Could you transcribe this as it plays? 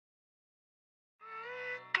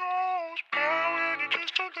by when you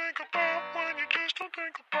just don't think about, when you just don't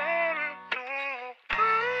think about it, no.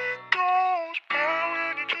 Pain goes by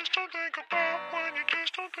when you just don't think about, when you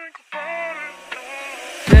just don't think about it,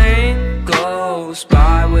 no. Pain goes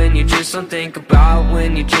by when you just don't think about,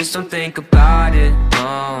 when you just don't think about it,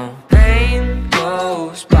 no. Pain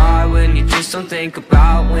goes by when you just don't think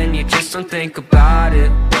about, when you just don't think about it,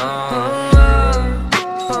 no.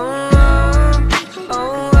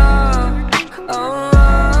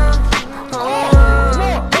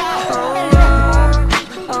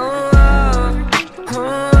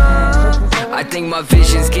 I think my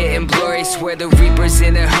vision's getting blurry, swear the Reaper's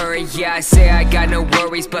in a hurry. Yeah, I say I got no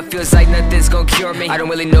worries, but feels like nothing's gonna cure me. I don't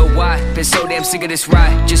really know why, been so damn sick of this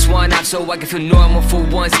ride. Just one off so I can feel normal for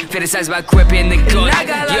once. Fantasize about gripping the gun. And I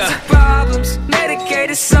got lots of problems, medicated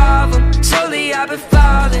to solve them. Slowly I've been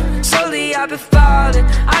falling, slowly I've been falling.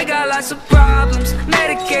 I got lots of problems,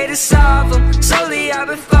 medicated to solve them. Slowly I've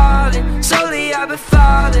been falling, slowly I've been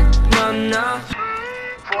falling. No, no.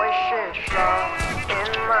 Voices loud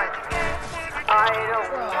in my head. I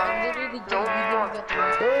don't want no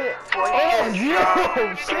more. Voices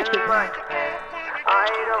loud in my head. I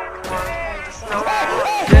don't want no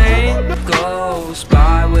more. Pain goes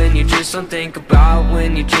by when you just don't think about,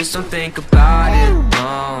 when you just don't think about it,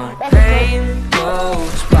 no. Pain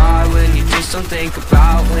goes by when you just don't think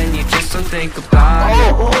about, when you just don't think about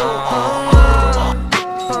it, no.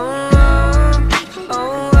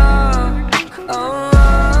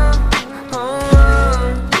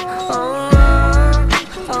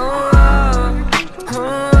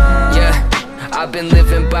 I've been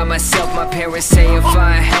living by myself, my parents saying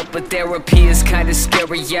find help, but therapy is kinda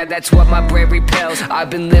scary, yeah, that's what my brain repels. I've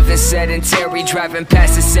been living sedentary, driving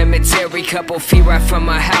past the cemetery, couple feet right from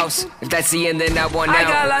my house. If that's the end, then I want out. I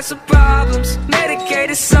got lots of problems, medicated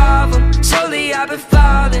to solve them. Slowly I've been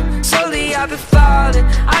falling, slowly I've been falling.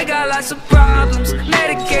 I got lots of problems,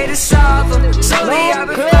 medicated to solve them. Slowly I've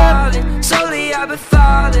been falling, slowly I've been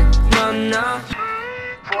falling. No, no.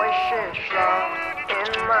 Voices loud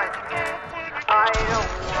in my head. I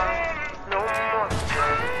don't want no more.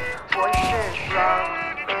 Voices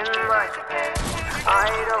loud in my head. I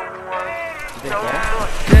don't want no more.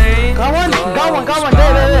 Pain goes by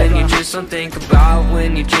when you just don't think about,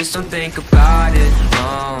 when you just don't think about it,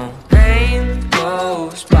 no. Pain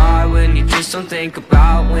goes by when you just don't think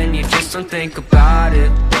about, when you just don't think about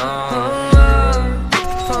it, no.